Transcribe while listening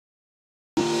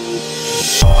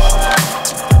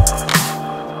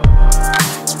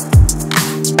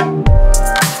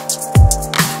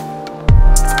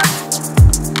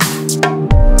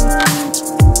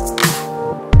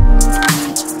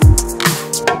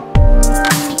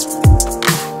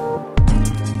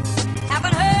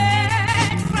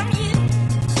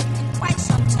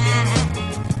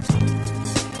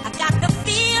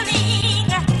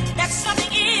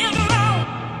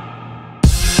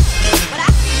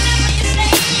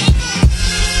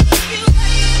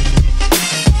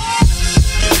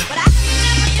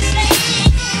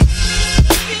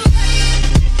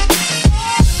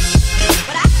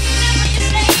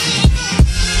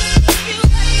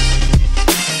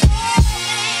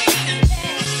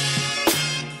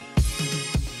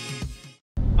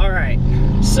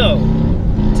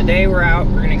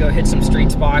some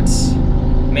street spots.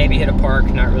 Maybe hit a park,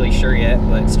 not really sure yet,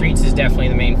 but streets is definitely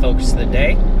the main focus of the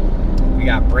day. We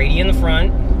got Brady in the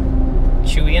front,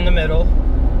 Chewy in the middle,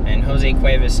 and Jose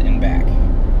Cuevas in back.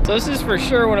 So this is for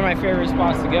sure one of my favorite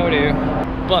spots to go to,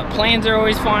 but planes are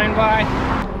always flying by,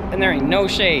 and there ain't no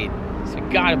shade, so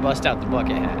you gotta bust out the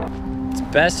bucket hat. It's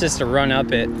best just to run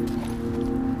up it.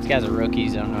 These guys are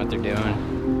rookies, I don't know what they're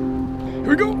doing.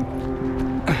 Here we go!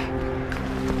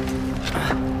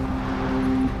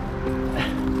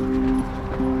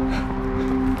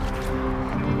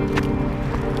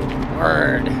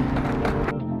 Word.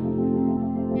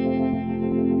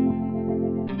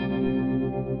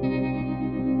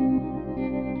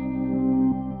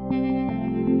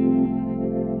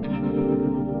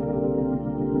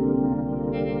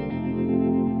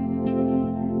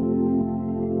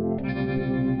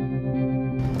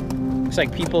 Looks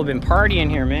like people have been partying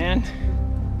here, man.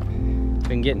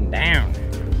 Been getting down.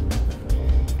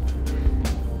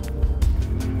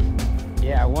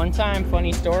 Yeah, one time,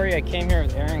 funny story, I came here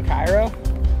with Aaron Cairo,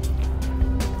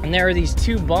 and there were these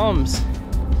two bums.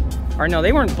 Or no,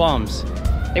 they weren't bums.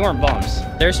 They weren't bums.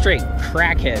 They're straight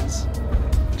crackheads.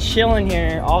 Chilling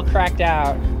here, all cracked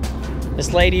out.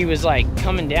 This lady was like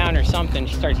coming down or something.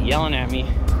 She starts yelling at me.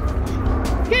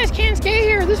 You guys can't stay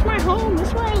here. This is my home. This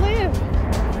is where I live.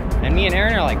 And me and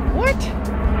Aaron are like,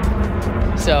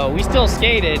 what? So we still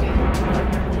skated.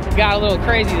 Got a little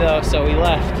crazy though, so we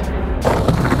left.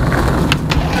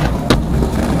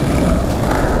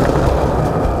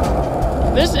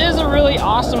 This is a really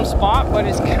awesome spot, but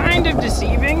it's kind of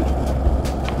deceiving.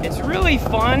 It's really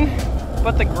fun,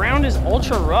 but the ground is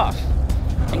ultra rough.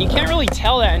 And you can't really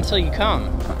tell that until you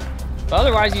come. But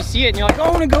otherwise you see it and you're like, oh,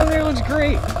 I wanna go there, it looks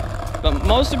great. But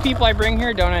most of the people I bring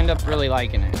here don't end up really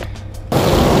liking it.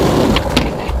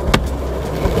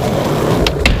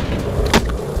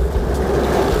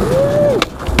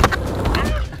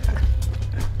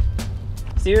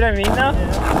 See what I mean though?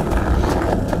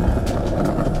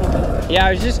 Yeah,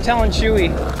 I was just telling Chewy,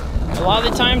 a lot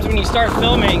of the times when you start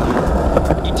filming,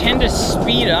 you tend to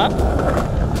speed up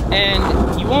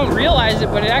and you won't realize it,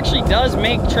 but it actually does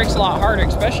make tricks a lot harder,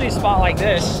 especially a spot like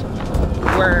this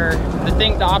where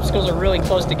the obstacles are really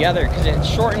close together, because it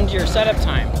shortens your setup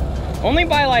time. Only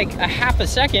by like a half a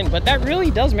second, but that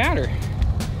really does matter.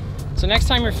 So next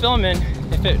time you're filming,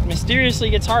 if it mysteriously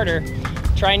gets harder,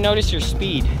 try and notice your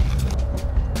speed.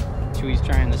 Chewy's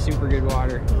trying the super good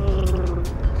water.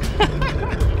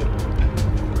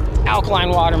 Alkaline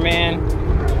water, man.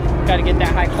 Gotta get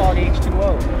that high quality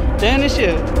H2O. Damn, this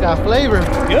shit got flavor.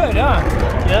 Good, huh?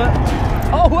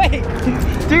 Yeah. Oh wait,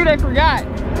 dude, I forgot.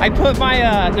 I put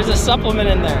my there's a supplement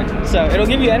in there, so it'll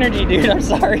give you energy, dude. I'm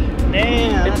sorry.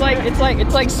 Damn.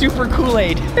 It's like super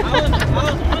Kool-Aid.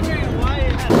 I was wondering why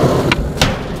it had...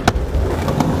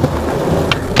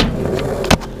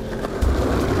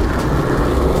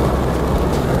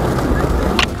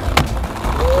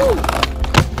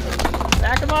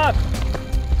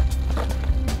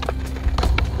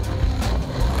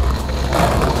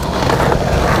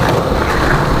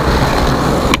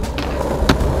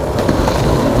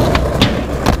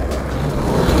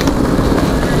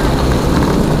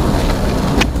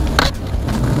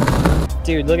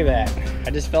 Dude, look at that.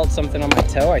 I just felt something on my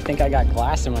toe. I think I got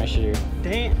glass in my shoe.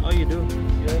 Dang. Oh, you do?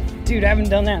 Yeah. Dude, I haven't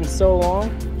done that in so long.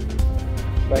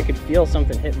 But I could feel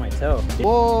something hit my toe.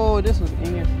 Whoa, this was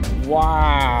in it.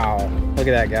 Wow. Look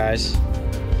at that, guys.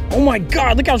 Oh my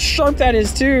God, look how sharp that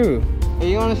is too.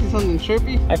 Hey, you want to see something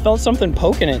trippy? I felt something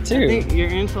poking it too. I think your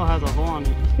insole has a hole on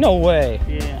it. No way.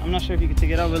 Yeah, I'm not sure if you can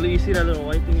take it out, but you see that little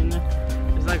white thing in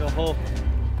there? It's like a hole.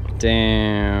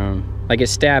 Damn. Like it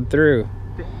stabbed through.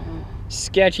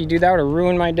 Sketchy, dude, that would have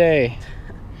ruined my day.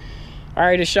 All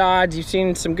right, Ashads, you've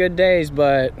seen some good days,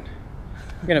 but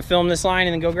I'm gonna film this line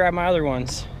and then go grab my other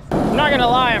ones. I'm not gonna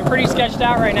lie, I'm pretty sketched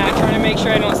out right now, trying to make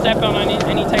sure I don't step on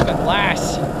any type of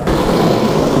glass.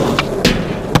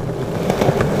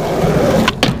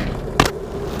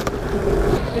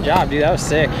 Good job, dude, that was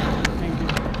sick. Thank you.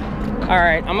 All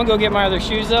right, I'm gonna go get my other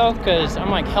shoes though, because I'm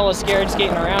like hella scared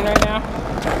skating around right now.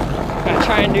 I'm gonna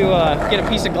try and get a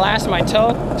piece of glass in my toe,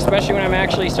 especially when I'm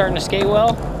actually starting to skate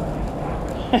well.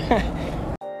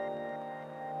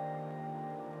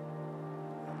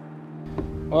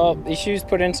 Well, these shoes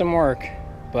put in some work,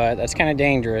 but that's kind of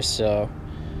dangerous, so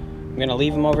I'm gonna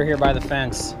leave them over here by the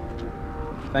fence.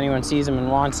 If anyone sees them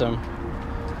and wants them.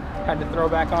 Had to throw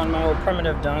back on my old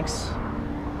primitive dunks.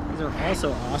 These are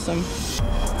also awesome.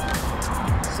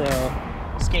 So,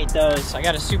 skate those. I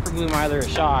gotta super glue my other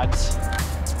shots.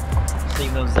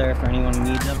 Leave those there for anyone who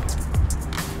needs them.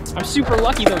 I'm super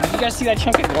lucky though. Did you guys see that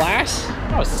chunk of glass?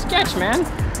 That was sketch, man.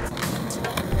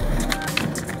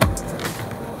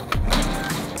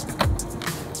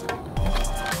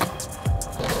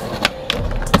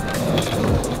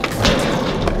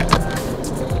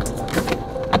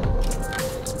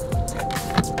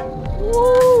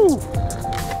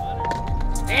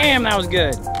 smells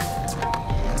good.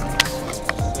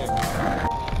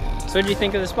 So what'd you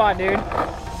think of the spot, dude?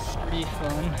 Pretty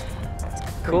fun.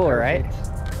 Cool, right?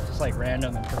 Just like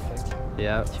random and perfect.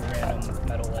 Yeah. 2 random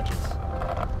metal ledges.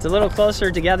 It's a little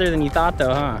closer together than you thought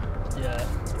though, huh? Yeah.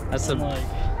 That's and like,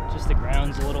 just the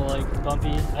ground's a little like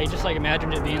bumpy. I just like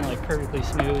imagined it being like perfectly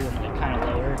smooth and like kind of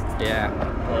lower. Yeah.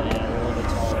 But yeah, a little bit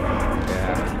taller.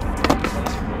 Yeah.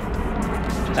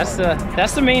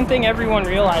 That's the main thing everyone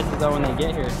realizes though when they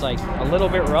get here. It's like a little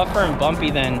bit rougher and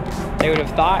bumpy than they would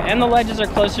have thought, and the ledges are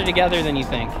closer together than you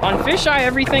think. On fisheye,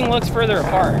 everything looks further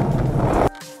apart.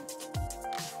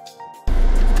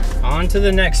 On to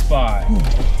the next spot.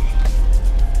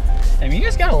 And you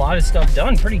guys got a lot of stuff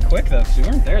done pretty quick though, because we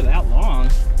weren't there that long.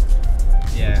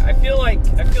 Yeah, I feel like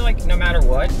no matter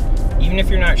what, even if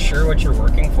you're not sure what you're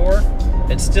working for,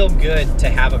 it's still good to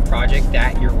have a project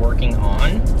that you're working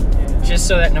on. Just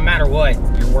so that no matter what,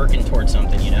 you're working towards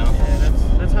something, you know? Yeah,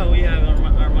 that's how we have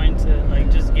our mindset, like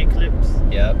just get clips.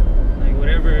 Yep. Like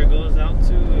whatever it goes out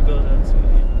to, it goes out to.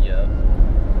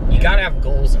 Yep. You gotta have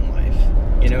goals in life.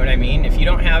 You know what I mean? If you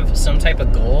don't have some type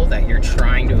of goal that you're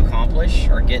trying to accomplish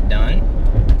or get done,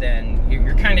 then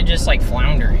you're kind of just like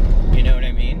floundering. You know what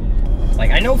I mean? Like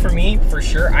I know for me, for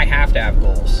sure, I have to have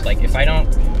goals. Like if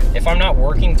I'm not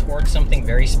working towards something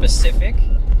very specific,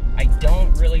 I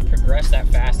don't really progress that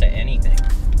fast at anything,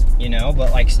 you know?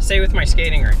 But like, say with my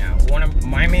skating right now, one of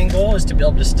my main goal is to be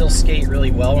able to still skate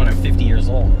really well when I'm 50 years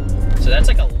old. So that's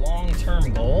like a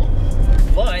long-term goal,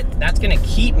 but that's gonna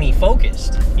keep me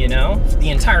focused, you know, the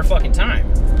entire fucking time.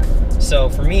 So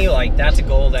for me, like, that's a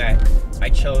goal that I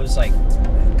chose like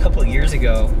a couple of years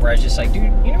ago where I was just like, dude,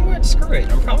 you know what, screw it.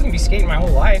 I'm probably gonna be skating my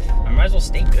whole life. I might as well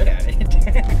stay good at it.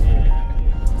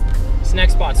 This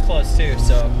next spot's close too,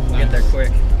 so we'll get there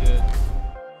quick. Good.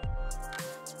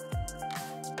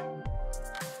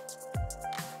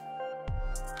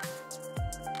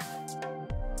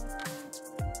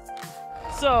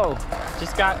 So,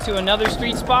 just got to another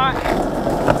street spot.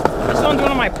 This one's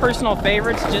one of my personal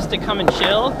favorites just to come and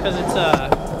chill, because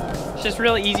it's just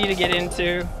really easy to get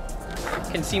into.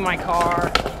 You can see my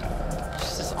car.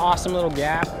 Just this awesome little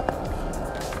gap.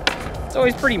 It's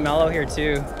always pretty mellow here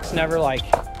too. It's never like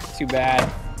too bad.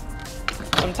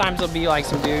 Sometimes there'll be like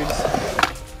some dudes.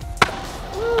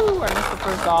 Woo, I missed the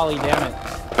first ollie, damn it.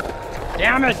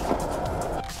 Damn it!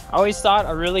 I always thought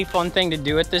a really fun thing to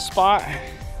do at this spot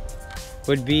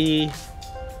would be,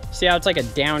 see how it's like a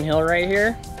downhill right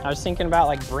here? I was thinking about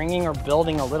like bringing or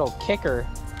building a little kicker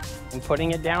and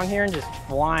putting it down here and just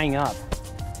flying up.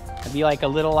 It'd be like a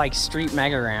little like street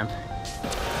mega ramp.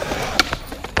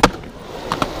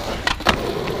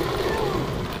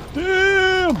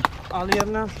 Damn! Ollie up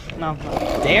now? No.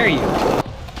 Dare you?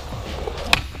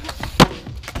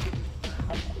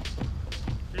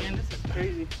 Man, this is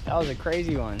crazy. That was a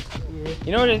crazy one. Yeah.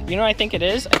 You know what I think it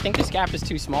is? I think this gap is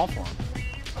too small for him.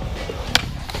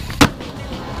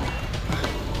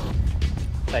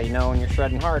 That's how you know when you're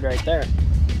shredding hard right there.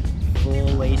 Full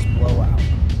lace blowout.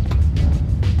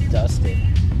 Dusted.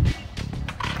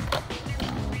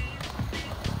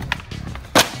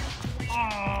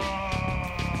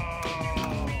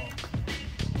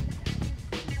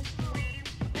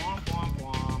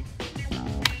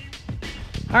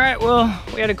 All right, well,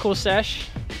 we had a cool sesh,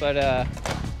 but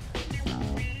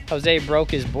Jose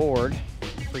broke his board.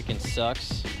 Freaking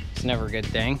sucks. It's never a good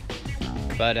thing.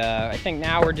 But I think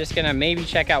now we're just gonna maybe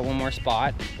check out one more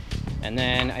spot, and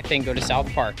then I think go to South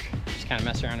Park. Just kind of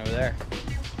mess around over there.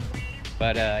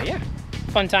 But yeah,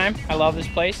 fun time. I love this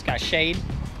place. Got shade.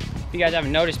 If you guys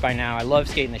haven't noticed by now, I love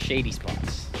skating the shady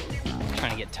spots. I'm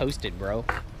trying to get toasted, bro.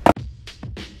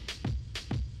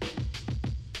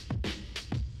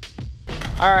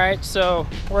 All right, so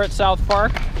we're at South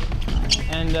Park,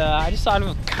 and I just thought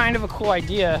of kind of a cool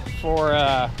idea for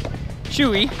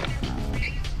Chewy.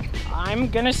 I'm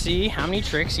gonna see how many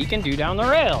tricks he can do down the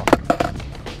rail.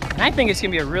 And I think it's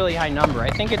gonna be a really high number.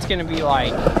 I think it's gonna be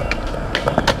like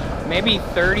maybe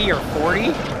 30 or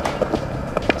 40.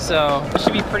 So this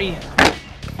should be pretty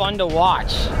fun to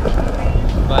watch.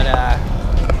 But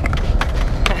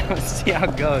let's see how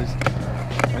it goes.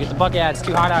 I'll get the bucket hat, it's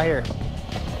too hot out here.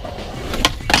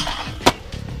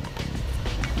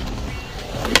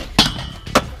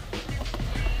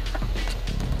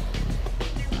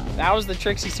 That was the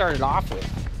tricks he started off with.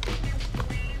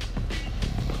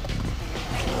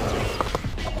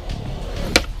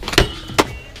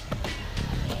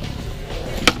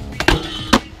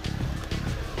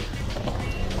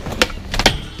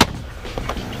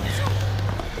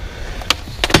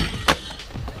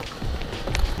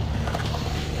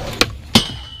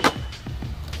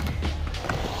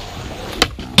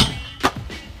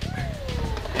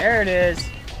 There it is.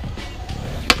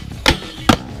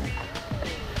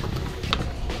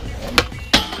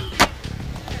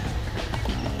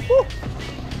 Woo.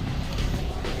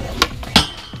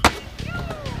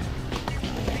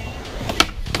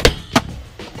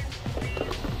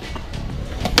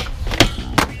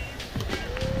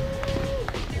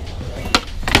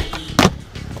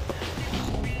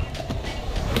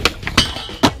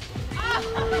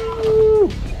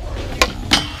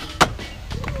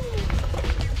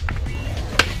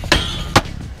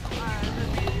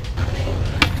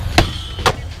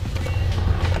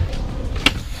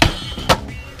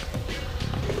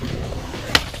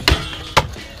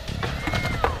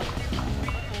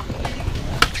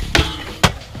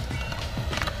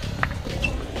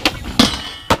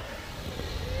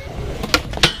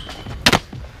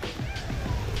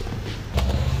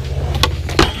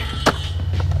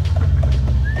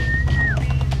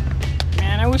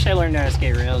 I wish I learned how to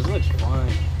skate rails. It looks fun.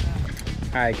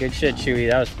 All right, good shit, Chewy.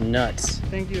 That was nuts.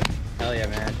 Thank you. Hell yeah,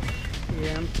 man.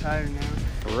 Yeah, I'm tired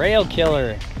now. Rail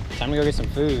killer. Time to go get some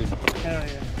food. Hell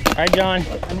yeah. All right, John.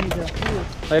 I need the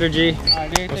food. Later, G. All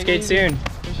right, dude, We'll take skate it easy. soon.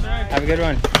 For sure. Have a good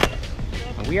one.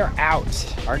 And we are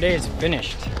out. Our day is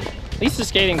finished. At least the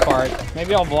skating part.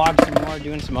 Maybe I'll vlog some more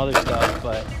doing some other stuff,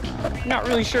 but I'm not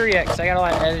really sure yet because I got a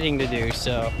lot of editing to do.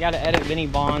 So I got to edit Vinny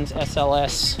Bond's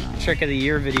SLS Trick of the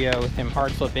Year video with him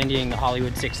hard flip Indiing the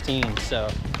Hollywood 16. So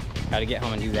got to get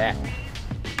home and do that.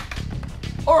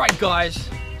 All right, guys.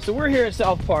 So we're here at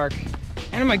South Park,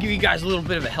 and I'm gonna give you guys a little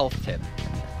bit of a health tip.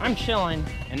 I'm chilling,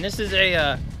 and this is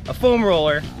a foam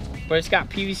roller, but it's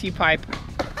got PVC pipe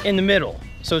in the middle,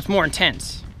 so it's more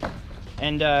intense.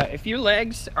 And if your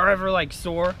legs are ever like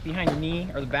sore behind your knee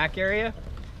or the back area,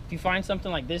 if you find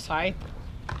something like this height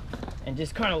and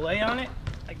just kind of lay on it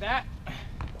like that,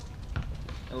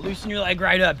 it'll loosen your leg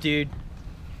right up, dude.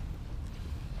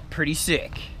 Pretty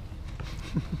sick.